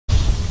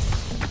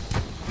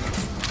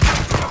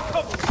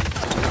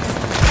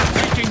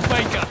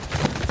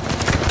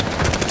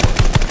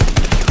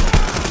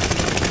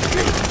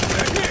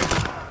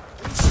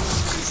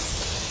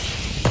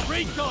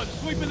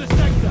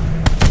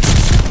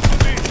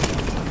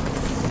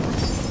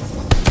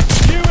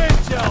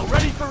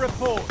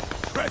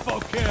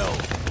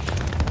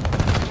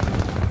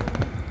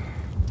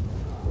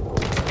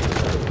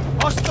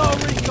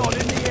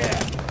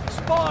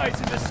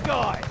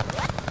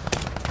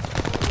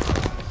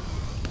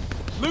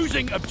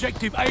Losing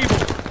objective able.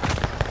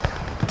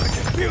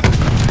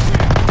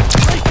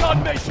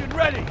 Recon mission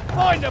ready.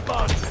 Find a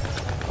bug.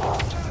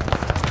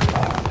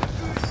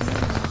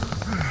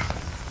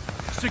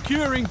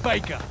 Securing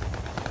Baker.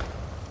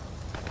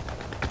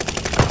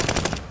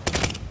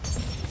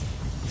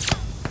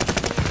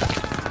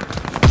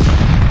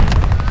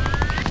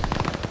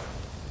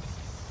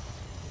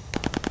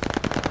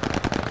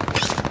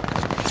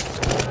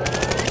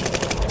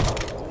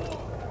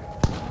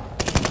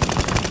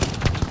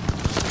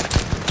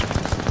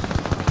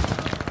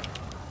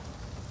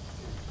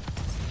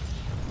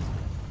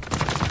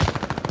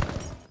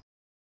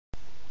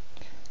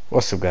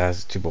 What's up,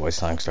 guys? It's your boy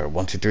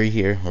Sonicstar123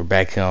 here. We're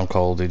back here on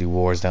Call of Duty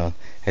Warzone.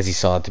 As you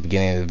saw at the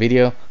beginning of the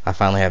video, I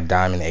finally have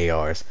diamond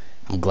ARs.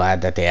 I'm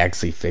glad that they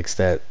actually fixed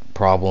that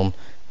problem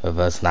of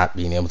us not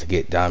being able to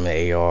get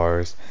diamond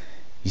ARs.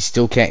 You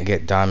still can't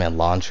get diamond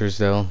launchers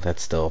though.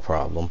 That's still a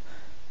problem.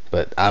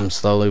 But I'm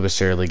slowly but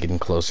surely getting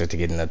closer to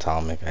getting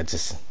atomic. I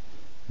just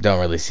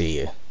don't really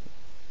see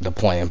the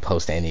point in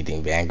posting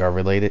anything Vanguard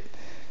related.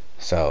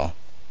 So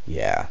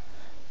yeah.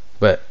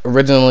 But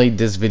originally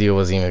this video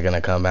wasn't even going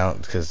to come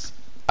out because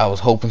I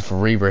was hoping for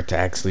Rebirth to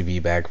actually be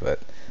back,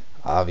 but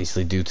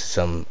obviously due to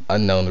some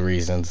unknown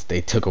reasons they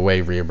took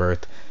away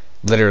Rebirth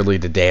literally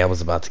the day I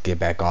was about to get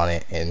back on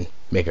it and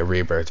make a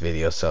Rebirth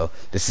video. So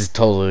this is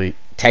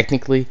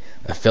technically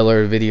a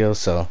filler video,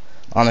 so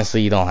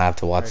honestly you don't have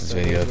to watch this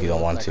video if you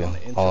don't want to.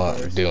 All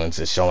I'm doing is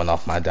just showing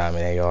off my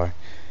diamond AR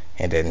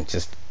and then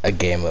just a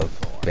game of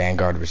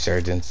Vanguard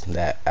Resurgence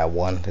that I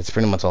won. That's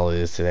pretty much all it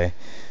is today.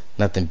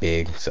 Nothing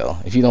big, so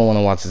if you don't want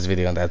to watch this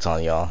video, that's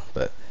on y'all.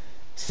 But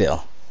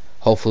still,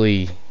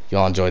 hopefully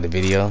y'all enjoy the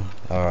video,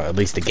 or at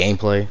least the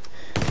gameplay.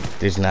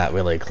 There's not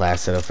really a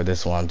class setup for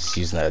this one. I'm just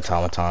using the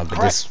AUTOMATON,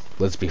 but this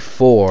was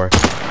before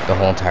the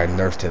whole entire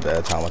nerf to the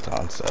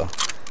AUTOMATON, so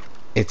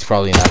it's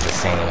probably not the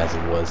same as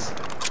it was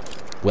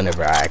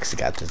whenever I actually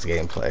got this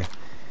gameplay.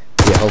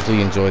 Yeah, hopefully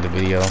you enjoyed the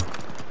video.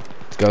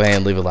 Go ahead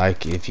and leave a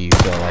like if you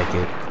feel like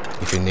it.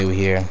 If you're new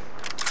here,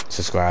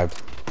 subscribe.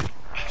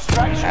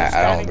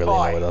 I don't really know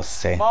what else to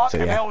say. So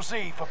yeah,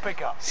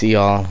 see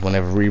y'all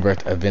whenever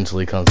Rebirth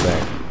eventually comes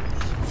back.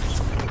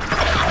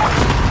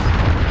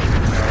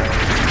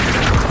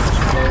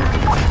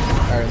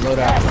 Alright,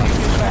 loadout.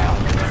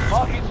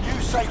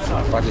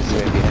 Watch this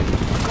way behind you.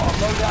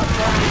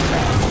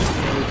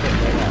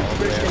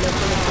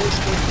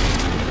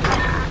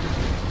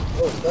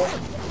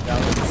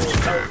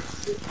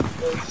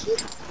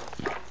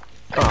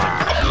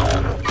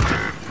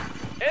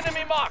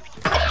 Enemy marked.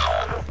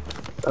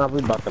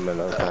 We bought them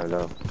another time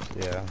though.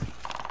 Yeah.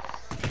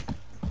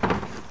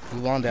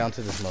 Move on down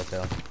to this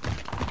motel.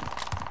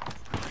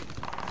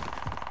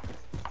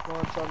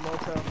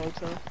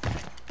 Motel.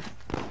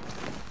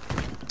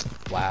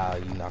 Wow,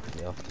 you knocked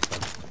me off the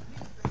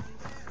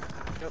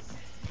phone.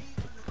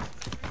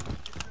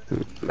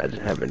 Yep.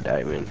 Imagine having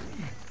diamond.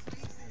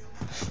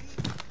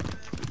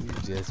 You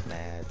just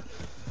mad.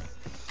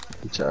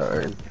 It's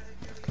alright.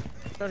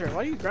 Treasure, why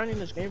are you grinding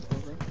this game for,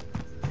 bro?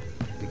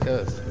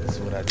 Because that's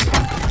what I do.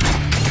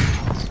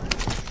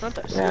 Not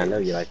that serious. Yeah, I know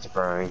you like to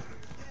grind.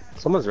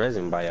 Someone's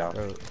resin by y'all.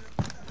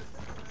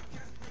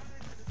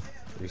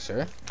 You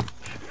sure?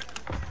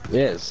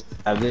 Yes,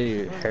 I've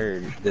literally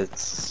heard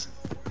that's.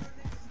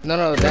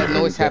 No, that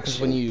noise happens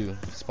when you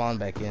spawn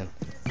back in.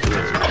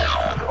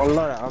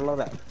 Unload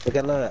that. Look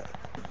at loadout.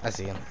 I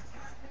see him.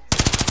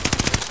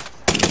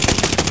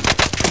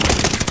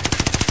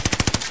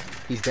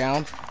 He's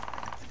down.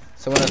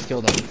 Someone else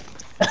killed him.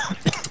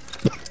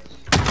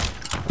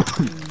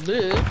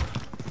 Look,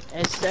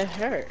 it's the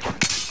hurt.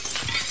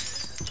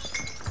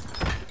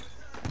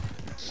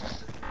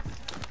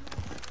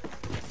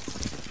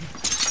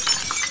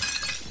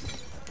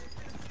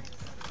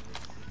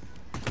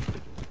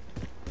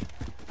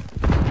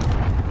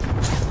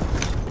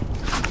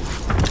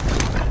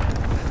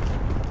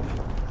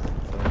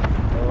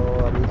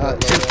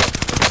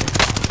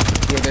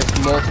 Yeah, there's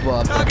multiple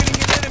up there. Targeting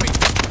an enemy.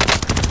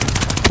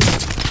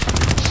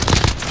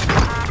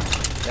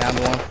 Down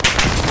one.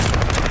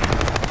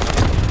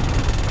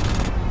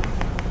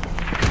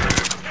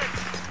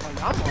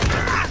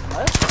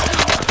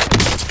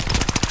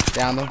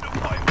 Down them.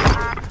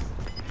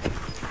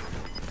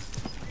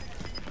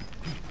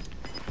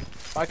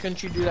 Why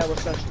couldn't you do that with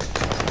special?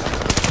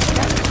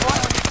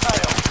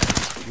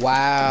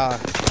 Wow.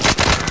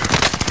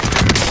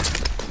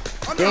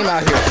 Game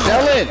out here.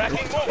 Sell it.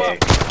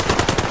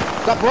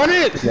 Stop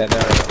running. Yeah,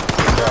 they're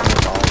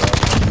almost all up.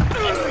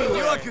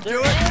 You I could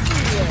do it.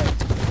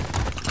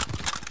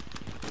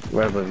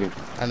 Where above you?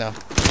 I know.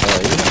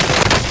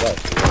 What?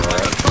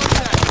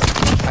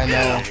 I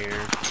know.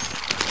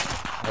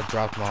 I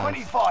dropped mine.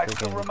 25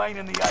 still remain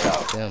in the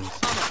AO. Sims.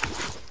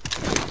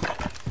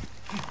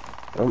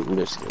 I'm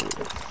just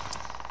kidding.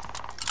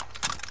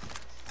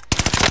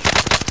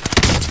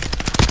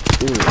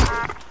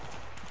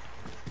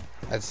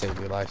 I'd save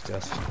your life,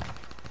 Justin.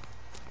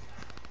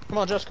 Come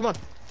on, Just, come on.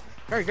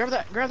 Hurry, grab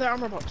that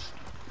armor box.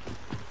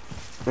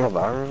 Oh, the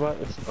armor box?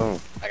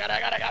 Oh. I got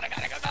it.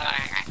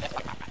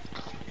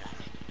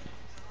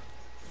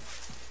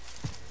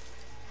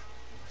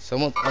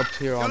 Someone's up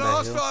here on that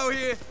hill. hostile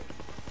here.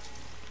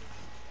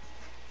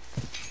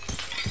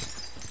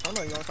 I don't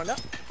know, you wanna find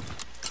out?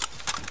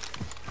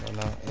 I don't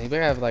know.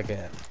 Anybody have like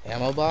an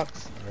ammo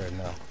box? Or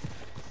no?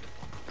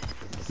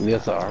 We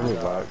got the armor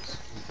box.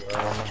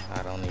 Armor?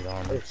 I don't need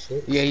armor. Oh,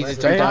 shit. Yeah, he just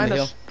Sniper. jumped on the Behind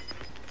hill. us.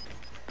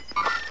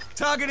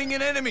 Targeting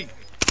an enemy.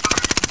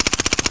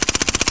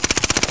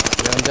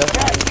 Jumped up.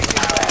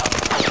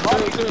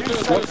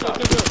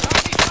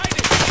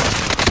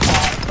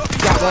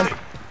 Got one.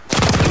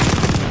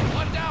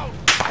 One down.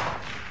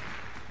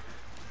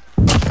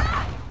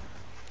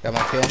 Got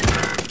my kill.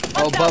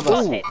 Oh,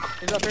 Bubba.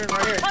 He's up here,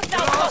 right here.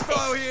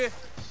 Hostile here.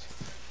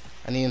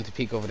 I need him to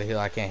peek over the hill.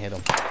 I can't hit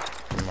him.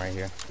 I'm right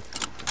here.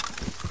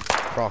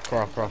 Crawl. I'm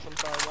sorry, bro.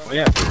 Oh,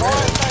 yeah.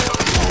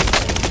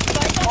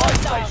 Fire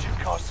station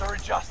costs are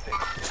adjusted.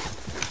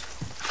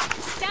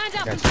 Stand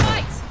up and Gotcha.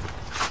 fight!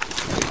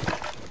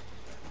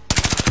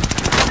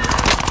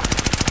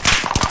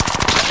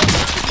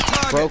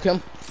 Broke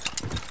him.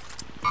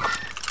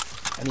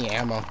 I need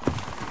ammo.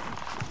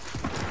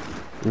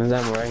 There's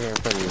ammo right here in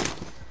front of you.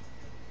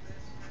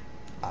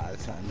 Ah,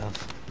 that's not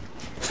enough.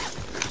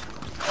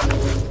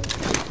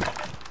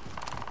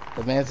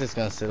 The man's just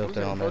gonna sit up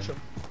there on that. Push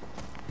him.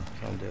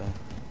 That's what I'm doing.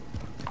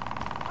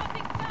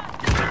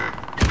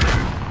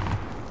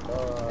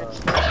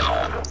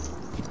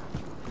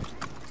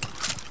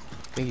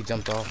 I think he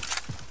jumped off.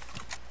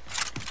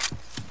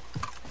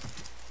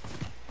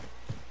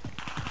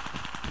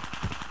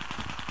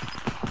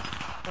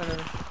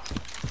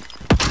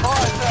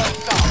 Fire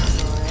sales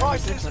done.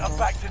 Prices are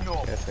back to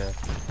normal. That's it.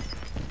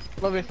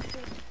 Love you.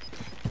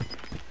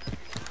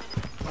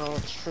 Oh,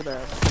 it's for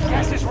that.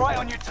 Gas is right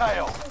on your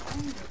tail.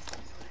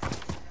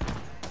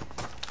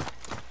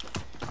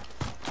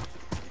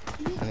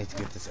 I need to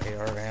get this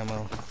AR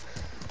ammo.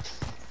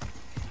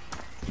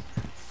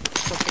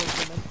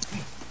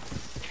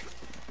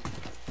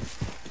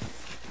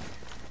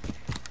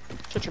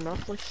 Shut your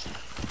mouth, please.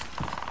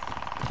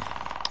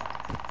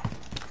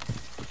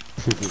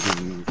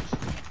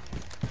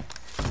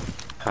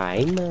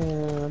 Hi,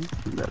 Mom.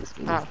 That's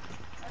me. Ah,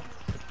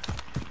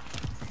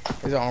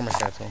 There's an armor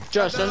satchel.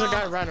 Josh, there's a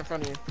guy right in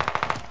front of you.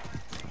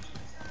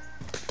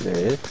 There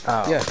it is.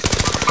 Oh. Yeah.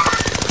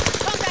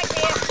 Contact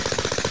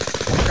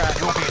here!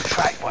 You'll be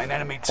attacked by an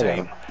enemy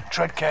team.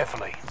 Tread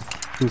carefully.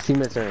 His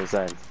teammates are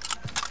inside.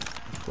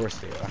 Of course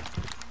they are.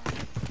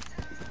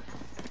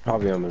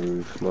 Probably on the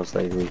roof, most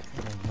likely.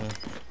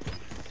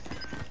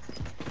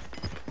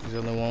 There's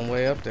only one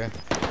way up there.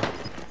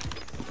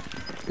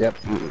 Yep.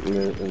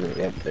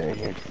 Yep, they're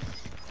here.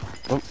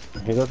 Oh,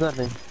 here goes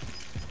nothing.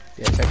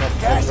 Yeah, check out the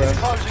Gas front, is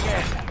bro. closing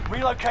in.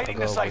 Relocating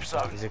the I'll go safe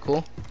over- zone. Is it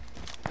cool?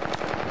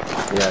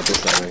 Yeah, this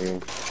side right here.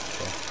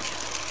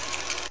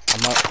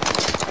 I'm up.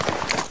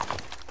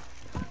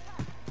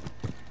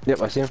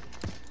 Yep, I see him.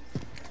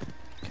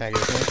 Can I get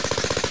him?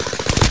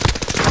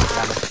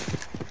 Got him.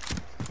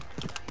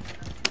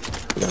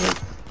 Yeah.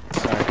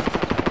 Sorry.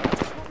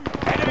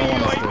 Enemy I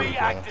don't want to UAV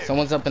active.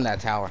 Someone's up in that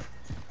tower.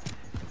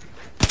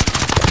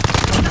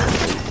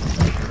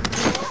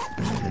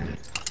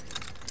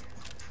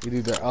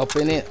 Either they're up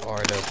in it or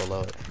they're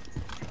below it.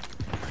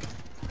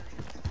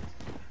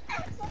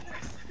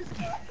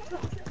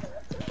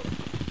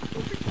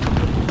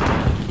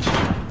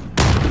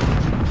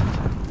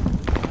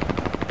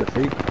 The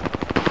freak.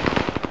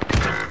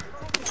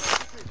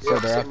 So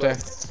they're up there.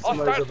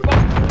 Somebody's up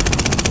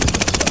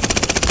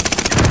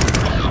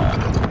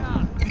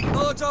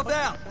Molotov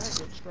down.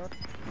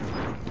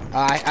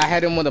 I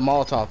had him with a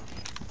Molotov.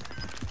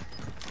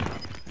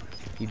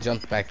 He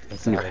jumped back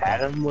inside. You I had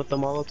think. him with the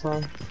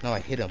Molotov? No, I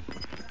hit him.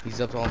 He's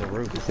up on the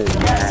roof. He said,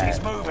 Gas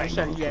is You moving.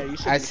 said, yeah, you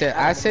said.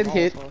 I said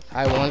hit.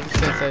 I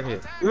 100% said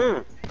hit.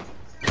 mm.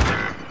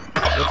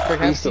 What's for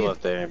He's still him?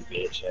 up there,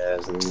 bitch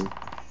ass.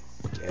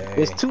 Okay.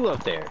 There's two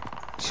up there.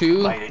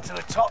 Two. Made it to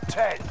the top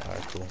 10.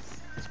 Alright, cool.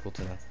 That's cool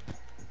to know.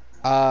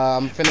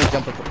 I'm finna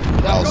jump across.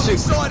 Oh, Got shoot.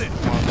 excited.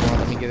 Come on,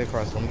 let me get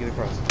across. Let me get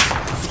across.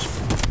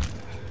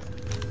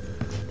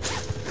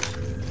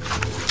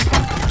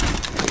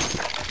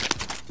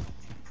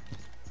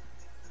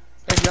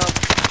 Hey, John.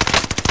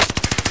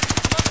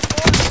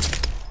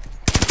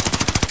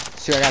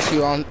 See, I got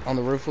two on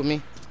the roof with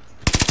me.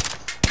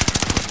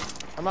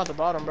 I'm at the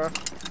bottom, bro.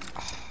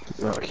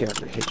 No, I can't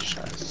hit your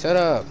shots. Shut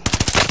up.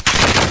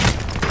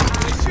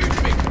 They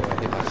shoot me. Oh,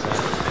 I hit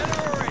myself.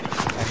 Better already.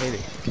 I hit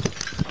it.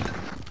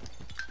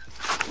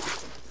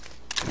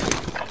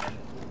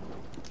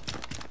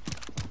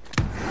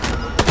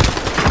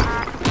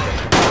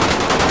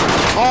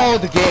 Oh,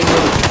 the game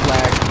really just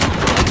lagged.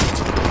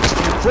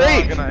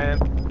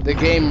 Freak! The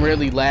game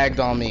really lagged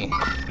on me.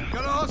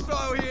 Got a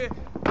hostile here.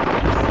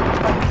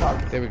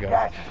 There we go.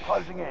 Gas is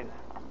closing in.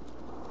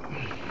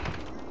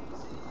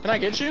 Can I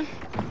get you?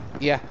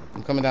 Yeah,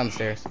 I'm coming down the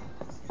stairs.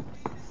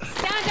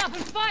 Stand up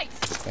and fight!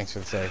 Thanks for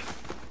the save.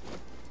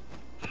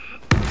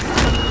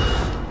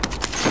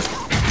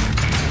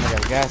 I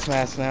got a gas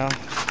mask now.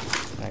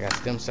 I got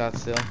stim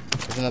shots still.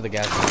 There's another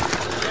gas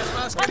mask. Gas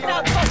mask Watch getting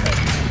out, on.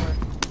 focus!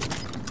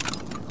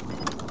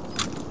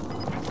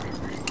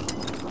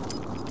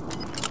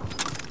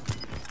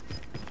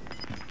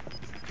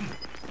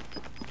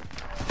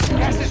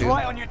 two.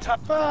 right on your toe.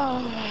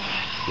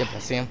 Yep, I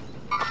see him.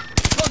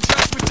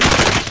 Contract with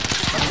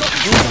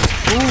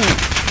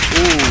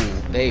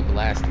Ooh, they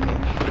blasted me.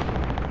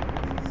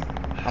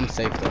 I'm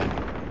safe though.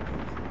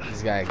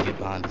 This guy get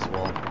behind this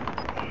wall.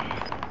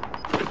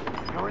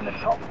 You're in the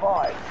top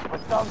 5,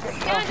 but don't get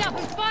Stand up comfortable.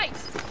 and fight!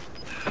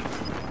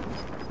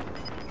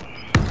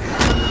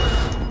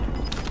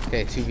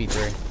 Okay,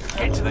 2v3.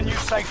 Get to the new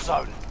safe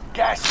zone.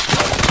 Gas.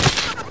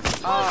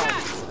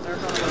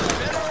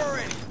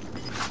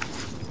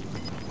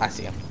 I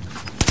see him.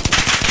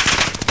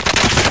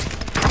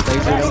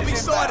 Laser Gas him.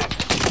 is inbound.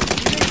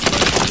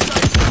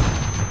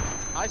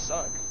 I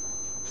suck.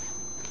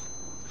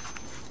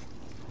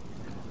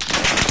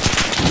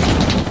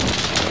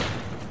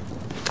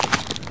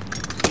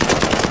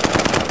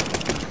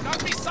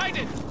 Not be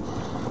sighted.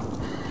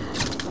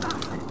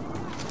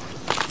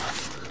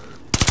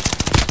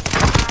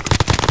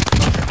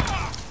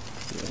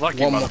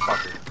 Lucky One more.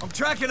 motherfucker. I'm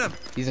tracking him.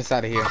 He's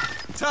inside of here.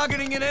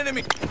 Targeting an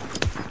enemy.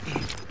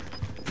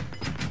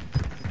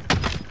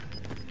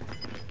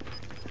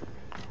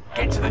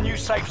 Get to the new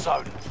safe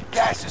zone.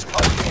 Gas is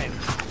closing in.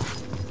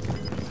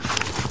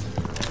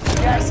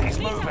 Gas is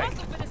Need to moving.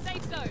 hustle for the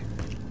safe zone.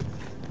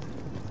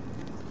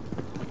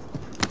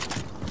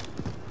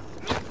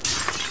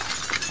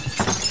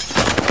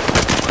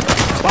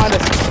 Find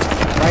us.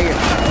 Right here.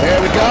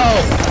 There we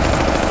go.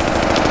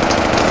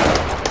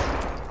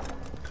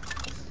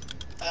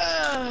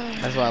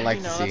 That's what I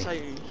like to see. That's how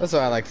you... That's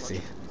what I like to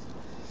see.